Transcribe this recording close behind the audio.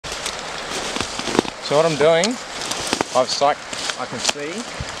So what I'm doing, I've psyched, I can see,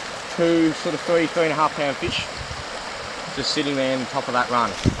 two sort of 3.5 pound fish just sitting there in the top of that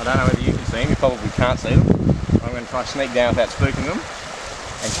run. I don't know whether you can see them, you probably can't see them. I'm going to try to sneak down without spooking them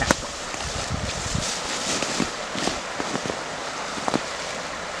and catch them.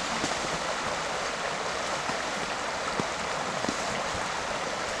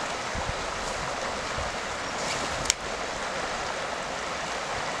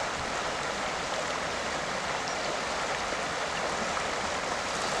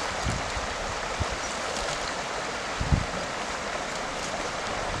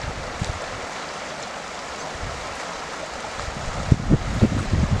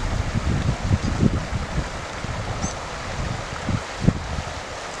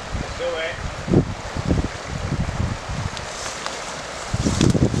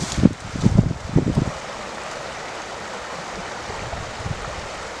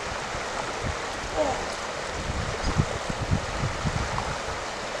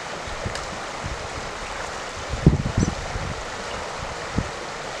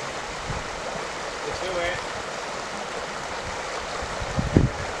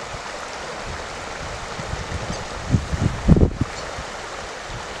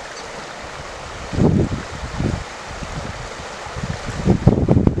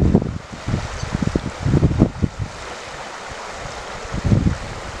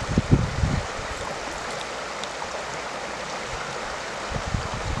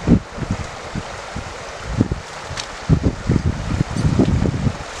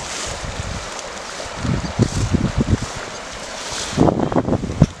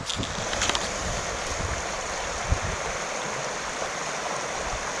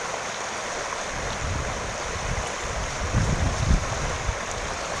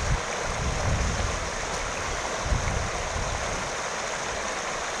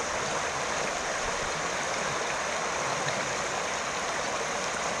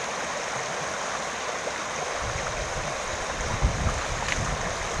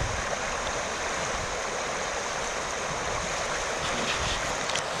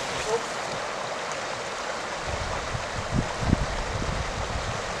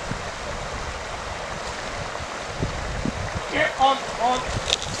 On.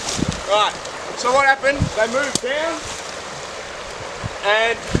 Right, so what happened, they moved down,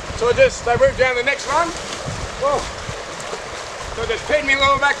 and so they moved down the next run. Whoa. So just pinned me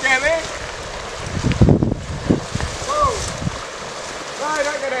lower back down there. Whoa. No,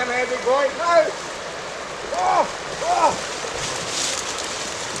 don't go down there, big boy, no. Oh, oh.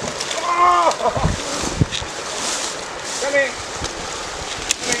 Oh. Come here.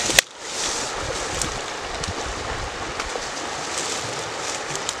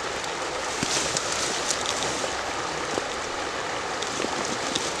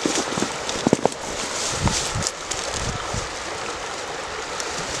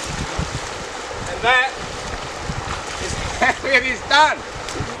 That is how it is done.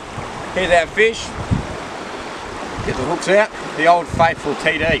 Here's our fish. Get the hooks out. The old faithful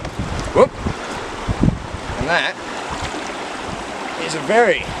TD. Whoop. And that is a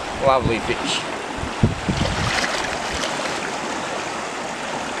very lovely fish.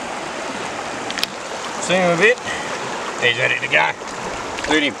 See him a bit. He's ready to go.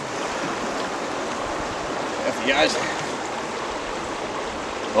 Shoot him. Off he goes.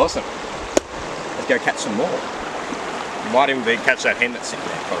 Awesome. Let's go catch some more. Might even be catch that hen that's sitting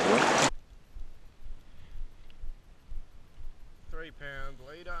there probably. 3 pound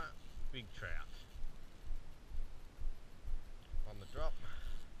leader, big trout. On the drop.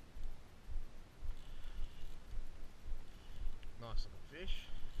 Nice little fish.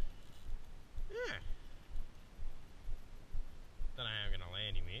 Yeah. Don't know how I'm going to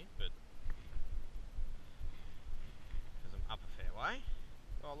land him here, but because I'm up a fair way.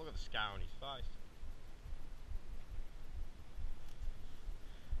 Oh, look at the scar on his face.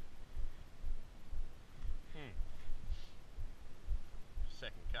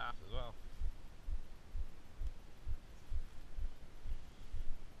 Second cast as well.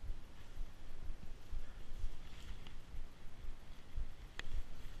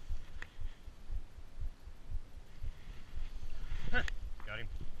 Got him.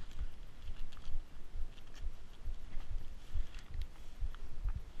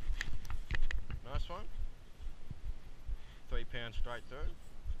 Nice one. 3 pounds straight through.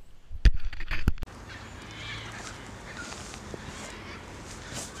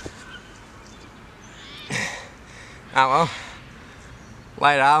 Oh well,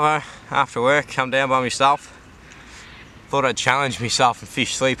 late arvo, after work, come down by myself. Thought I'd challenge myself and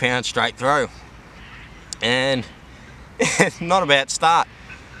fish 3 pounds straight through. And not a bad start.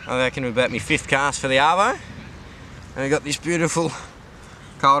 I reckon about my 5th cast for the Arvo. And we got this beautiful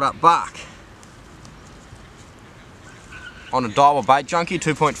coiled up buck on a Daiwa Bait Junkie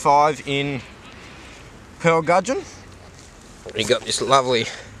 2.5 in pearl gudgeon. We got this lovely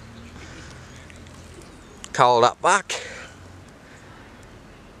coiled up buck.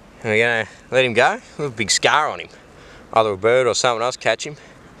 And we're going to let him go with a big scar on him. Either a bird or someone else catch him.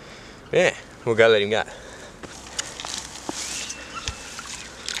 Yeah, we'll go let him go.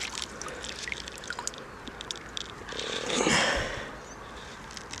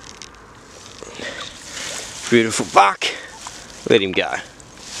 Beautiful buck. Let him go.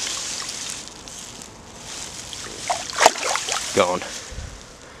 Gone.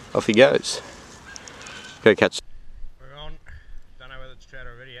 Off he goes. Go catch. We're on. Don't know whether it's trout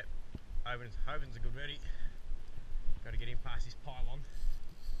already yet. Hoping's a good ready. Got to get him past this pylon.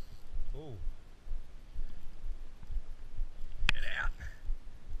 Ooh. Get out.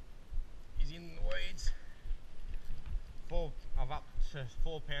 He's in the weeds. I've up to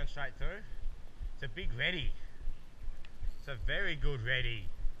 4 pounds straight through. It's a big ready. It's a very good ready.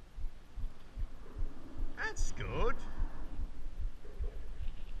 That's good.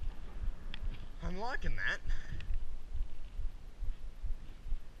 I'm liking that.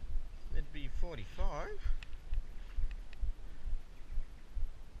 It'd be 45.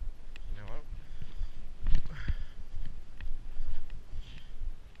 You know what?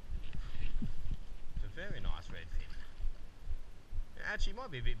 It's a very nice redfin. It actually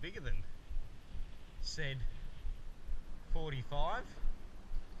might be a bit bigger than said 45.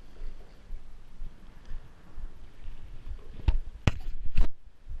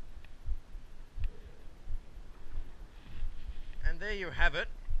 And there you have it.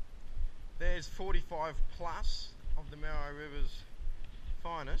 There's 45 plus of the Moray River's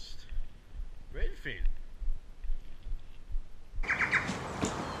finest redfin.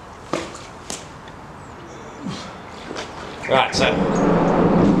 Right, so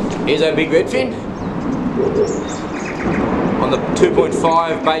here's our big redfin on the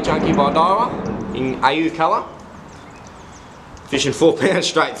 2.5 Bait Junkie by Daiwa in AU colour. Fishing 4 pounds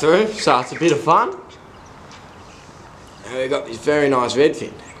straight through, so it's a bit of fun. And we've got this very nice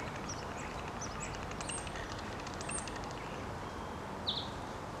redfin.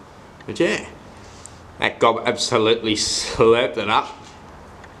 But yeah, that gob absolutely slurped it up.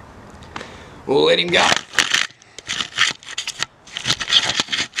 We'll let him go.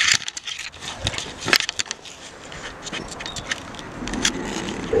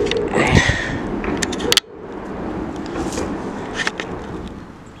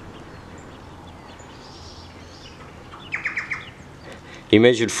 He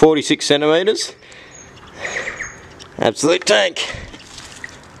measured 46 centimetres. Absolute tank.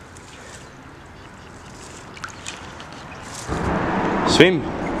 Swim.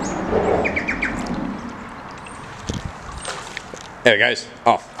 There it goes.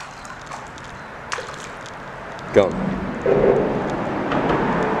 Off. Gone.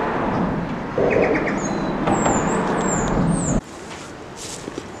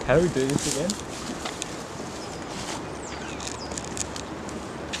 How do we do this again?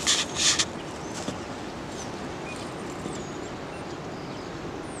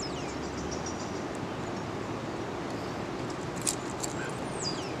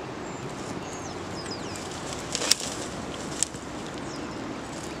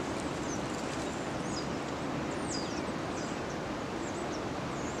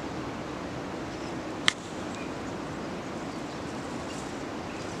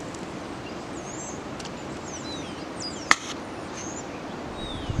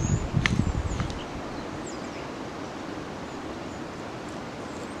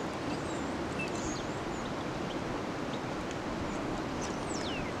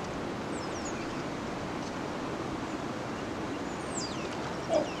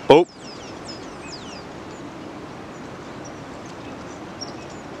 Oh.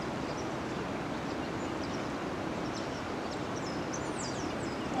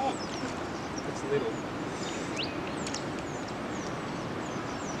 It's little.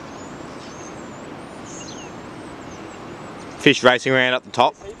 Fish racing around up the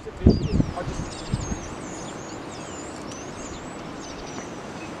top. Heaps of fish here.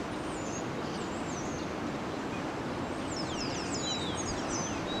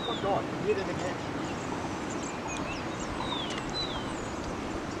 Oh my god, hit it again.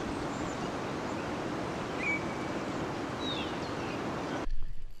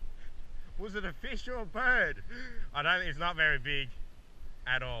 Was it a fish or a bird? I don't think it's not very big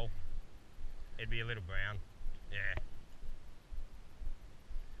at all. It'd be a little brown. Yeah.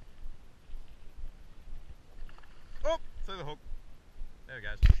 Oh, through the hook. There it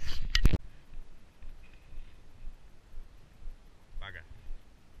goes. Bugger.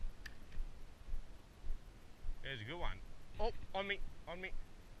 There's a good one. Oh, on me, on me.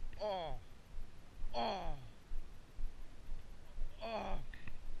 Oh. Oh. Oh.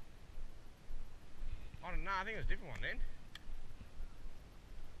 I don't know, I think it was a different one then.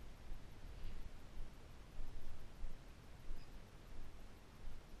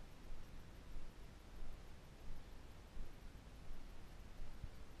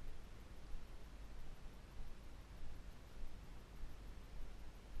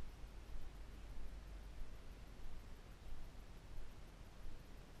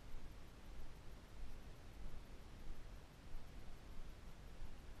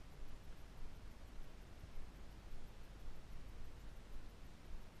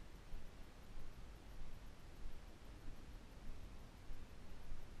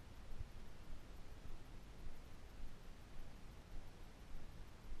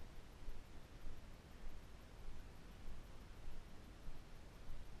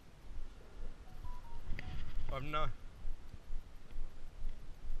 No.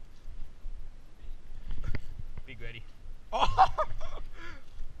 Big ready. Oh!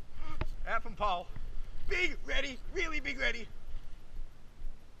 Out from pole. Big ready, really big ready.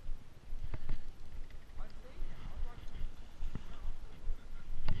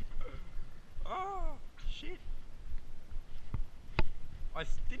 Oh, shit. I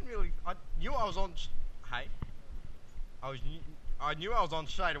didn't really, I knew I was on, hey. I knew I was on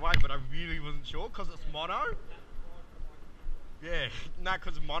straight away, but I really wasn't sure because it's mono. Yeah, no,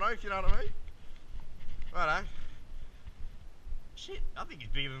 because it's mono, if you know what I mean. Righto. Shit, I think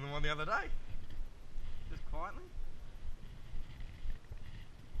he's bigger than the one the other day. Just quietly.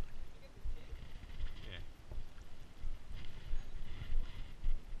 Yeah.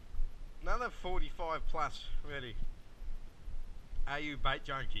 Another 45 plus, ready. AU bait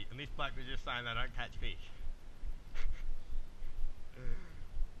junkie, and this bloke was just saying they don't catch fish.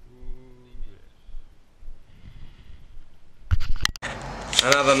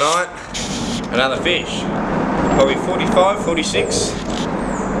 Another night, another fish. Probably 45, 46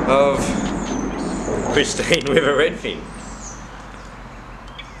 of pristine river redfin.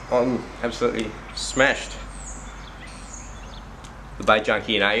 I'm absolutely smashed. The bait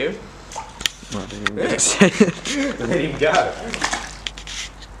junkie in AU. Let him go.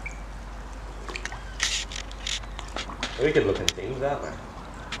 We could look at things, aren't we?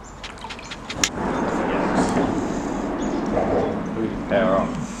 Power on.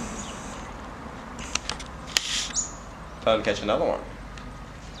 Time to catch another one.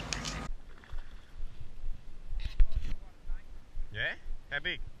 Yeah? How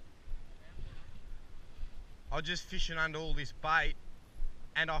big? I was just fishing under all this bait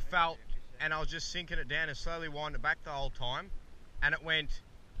and I felt, and I was just sinking it down and slowly winding it back the whole time, and it went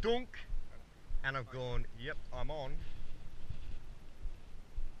dunk, and I've gone, yep, I'm on.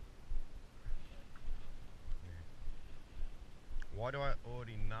 Why do I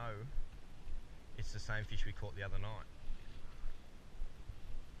already know it's the same fish we caught the other night?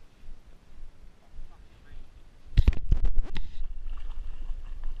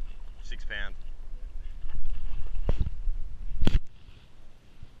 £6.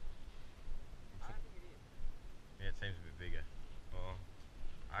 Yeah, it seems a bit bigger. Oh,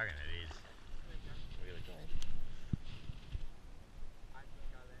 I reckon it is. Really cool.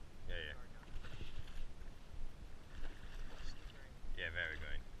 Yeah, yeah. Yeah, very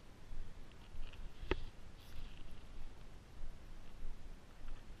green.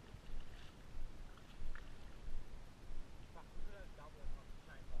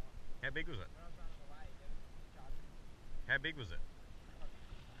 How big was it? How big was it?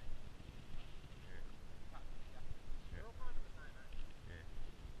 Yeah.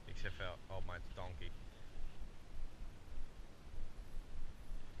 Except for old mate's donkey.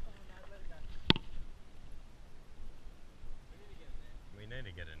 We need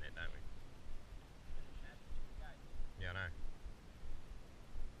to get a net, don't we? Yeah, I know.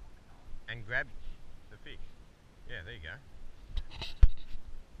 And grab the fish. Yeah, there you go.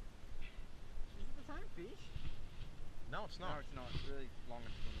 Is it the same fish? No, it's not. No, it's not. It's really long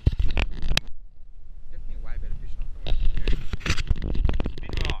and skinny. Definitely way better fish than I thought.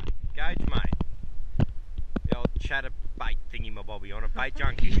 Spin right. Gauge, mate. The old chatter bait thingy my bobby on a bait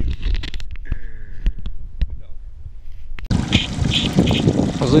junkie.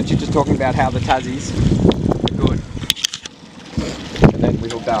 I was literally just talking about how the Tassies are good. And then we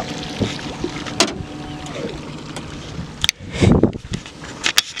hooked up.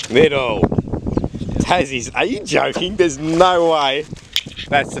 Middle. Tassies, are you joking? There's no way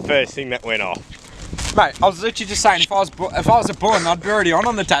that's the first thing that went off. Mate, I was literally just saying if I was a bull, I'd be already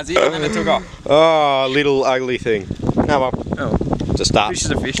on the Tassie, and then it took off. Oh, little ugly thing. No, well, Oh, it's a start. fish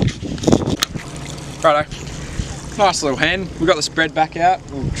is a fish. Righto. Nice little hen. We've got the spread back out.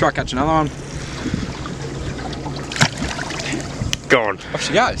 We'll try catch another one. Go on. Off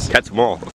she goes. Catch them all.